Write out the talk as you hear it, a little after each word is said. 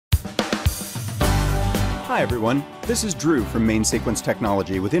Hi everyone, this is Drew from Main Sequence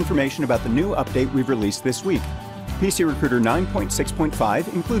Technology with information about the new update we've released this week. PCRecruiter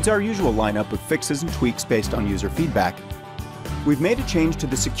 9.6.5 includes our usual lineup of fixes and tweaks based on user feedback. We've made a change to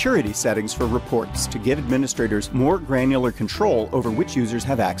the security settings for reports to give administrators more granular control over which users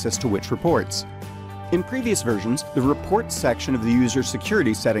have access to which reports. In previous versions, the Reports section of the user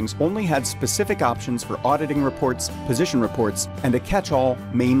security settings only had specific options for auditing reports, position reports, and a catch-all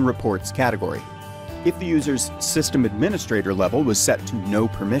Main Reports category. If the user's system administrator level was set to no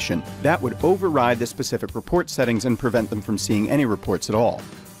permission, that would override the specific report settings and prevent them from seeing any reports at all.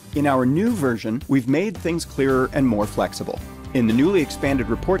 In our new version, we've made things clearer and more flexible. In the newly expanded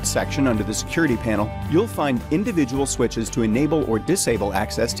Reports section under the Security panel, you'll find individual switches to enable or disable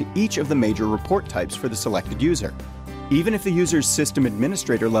access to each of the major report types for the selected user. Even if the user's system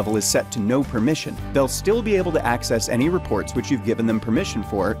administrator level is set to no permission, they'll still be able to access any reports which you've given them permission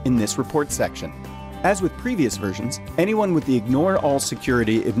for in this Reports section. As with previous versions, anyone with the Ignore All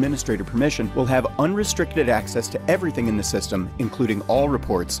Security Administrator permission will have unrestricted access to everything in the system, including all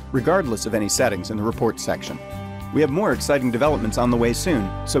reports, regardless of any settings in the Reports section. We have more exciting developments on the way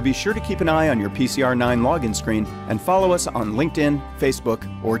soon, so be sure to keep an eye on your PCR9 login screen and follow us on LinkedIn, Facebook,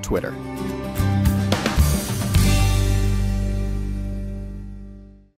 or Twitter.